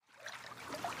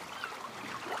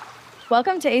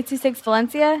Welcome to 826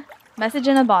 Valencia, message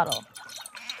in a bottle.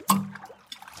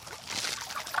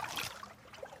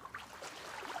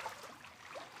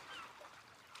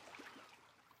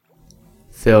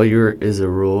 Failure is a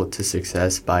Rule to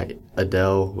Success by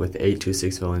Adel with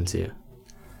 826 Valencia.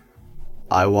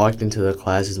 I walked into the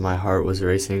class as my heart was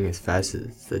racing as fast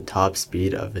as the top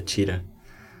speed of a cheetah.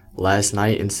 Last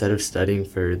night, instead of studying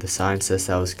for the science test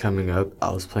that was coming up,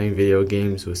 I was playing video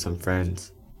games with some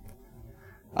friends.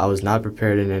 I was not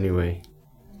prepared in any way.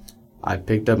 I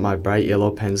picked up my bright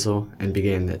yellow pencil and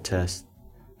began the test.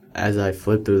 As I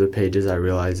flipped through the pages, I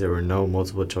realized there were no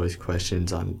multiple choice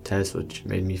questions on the test, which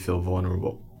made me feel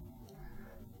vulnerable.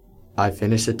 I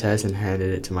finished the test and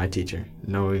handed it to my teacher,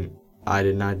 knowing I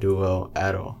did not do well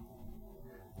at all.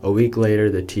 A week later,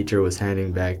 the teacher was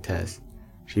handing back tests.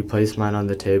 She placed mine on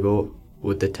the table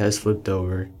with the test flipped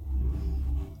over.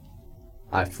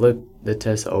 I flipped the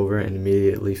test over and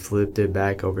immediately flipped it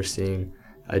back over, seeing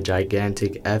a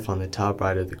gigantic F on the top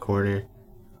right of the corner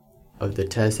of the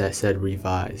test that said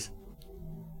revise.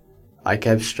 I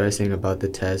kept stressing about the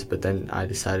test, but then I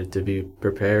decided to be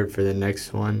prepared for the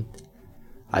next one.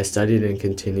 I studied and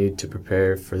continued to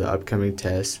prepare for the upcoming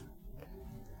test.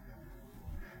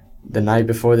 The night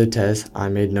before the test, I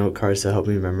made note cards to help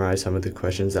me memorize some of the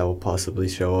questions that will possibly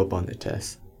show up on the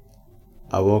test.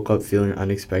 I woke up feeling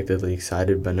unexpectedly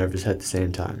excited but nervous at the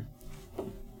same time.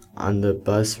 On the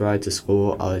bus ride to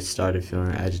school, I started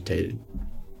feeling agitated.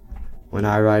 When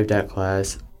I arrived at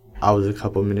class, I was a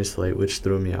couple minutes late, which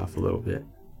threw me off a little bit.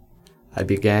 I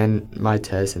began my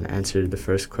test and answered the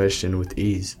first question with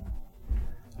ease.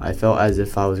 I felt as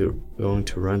if I was going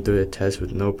to run through the test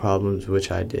with no problems,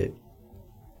 which I did.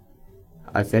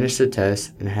 I finished the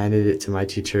test and handed it to my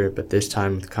teacher, but this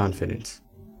time with confidence.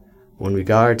 When we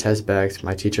got our test backs,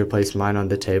 my teacher placed mine on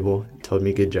the table and told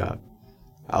me good job.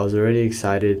 I was already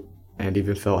excited and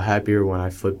even felt happier when I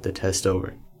flipped the test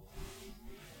over.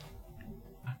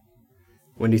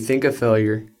 When you think of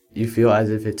failure, you feel as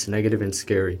if it's negative and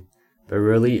scary, but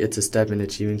really it's a step in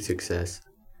achieving success.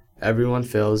 Everyone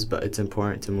fails, but it's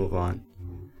important to move on.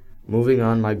 Moving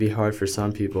on might be hard for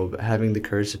some people, but having the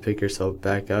courage to pick yourself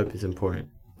back up is important.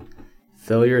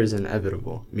 Failure is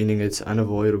inevitable, meaning it's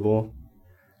unavoidable.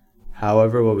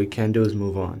 However, what we can do is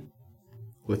move on.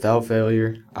 Without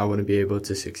failure, I wouldn't be able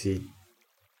to succeed.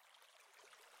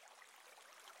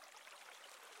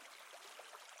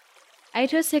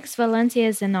 I26 Valencia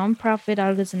is a non-profit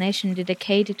organization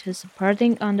dedicated to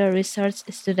supporting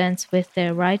under-researched students with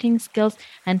their writing skills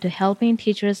and to helping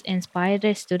teachers inspire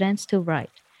their students to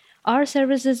write. Our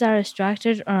services are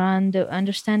structured around the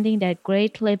understanding that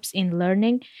great leaps in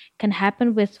learning can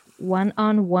happen with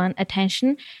one-on-one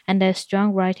attention and that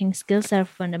strong writing skills are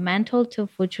fundamental to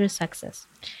future success.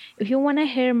 If you want to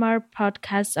hear more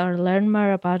podcasts or learn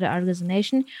more about the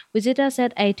organization, visit us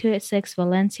at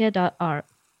a26valencia.org.